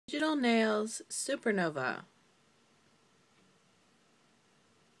Digital Nails Supernova.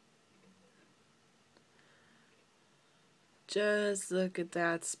 Just look at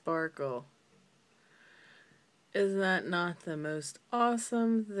that sparkle. Is that not the most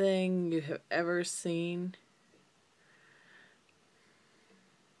awesome thing you have ever seen?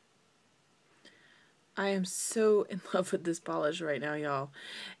 I am so in love with this polish right now, y'all.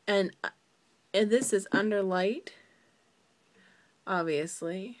 And this is under light,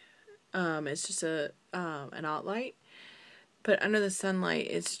 obviously. It's just an outlight. But under the sunlight,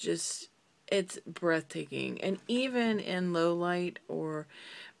 it's breathtaking. And even in low light, or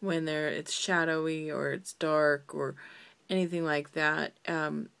when it's shadowy or it's dark or anything like that,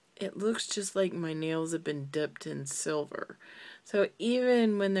 it looks just like my nails have been dipped in silver. So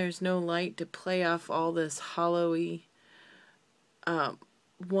even when there's no light to play off all this hollowy,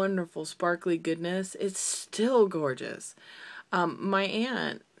 wonderful sparkly goodness, it's still gorgeous. My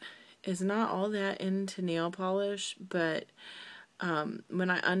aunt is not all that into nail polish, but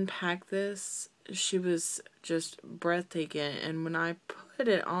when I unpacked this, she was just breathtaking. And when I put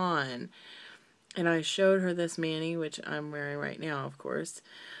it on and I showed her this mani, which I'm wearing right now, of course,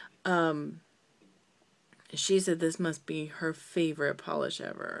 she said this must be her favorite polish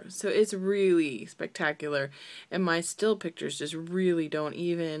ever. So it's really spectacular, and my still pictures just really don't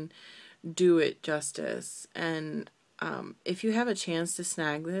even do it justice. And if you have a chance to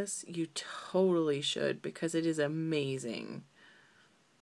snag this, you totally should, because it is amazing.